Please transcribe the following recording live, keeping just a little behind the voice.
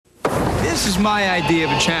This is my idea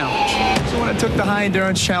of a challenge. So when I took the high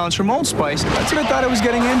endurance challenge from Old Spice, that's what I thought I was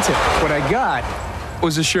getting into. What I got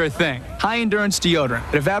was a sure thing. High endurance deodorant.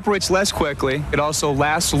 It evaporates less quickly, it also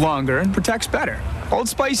lasts longer and protects better. Old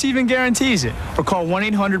Spice even guarantees it. Or call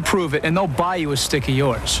 1-800-PROVE-IT and they'll buy you a stick of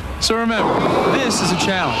yours. So remember, this is a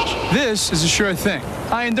challenge. This is a sure thing.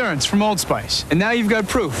 High endurance from Old Spice. And now you've got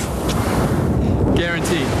proof.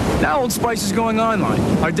 Guaranteed. Now Old Spice is going online.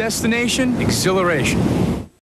 Our destination, Exhilaration.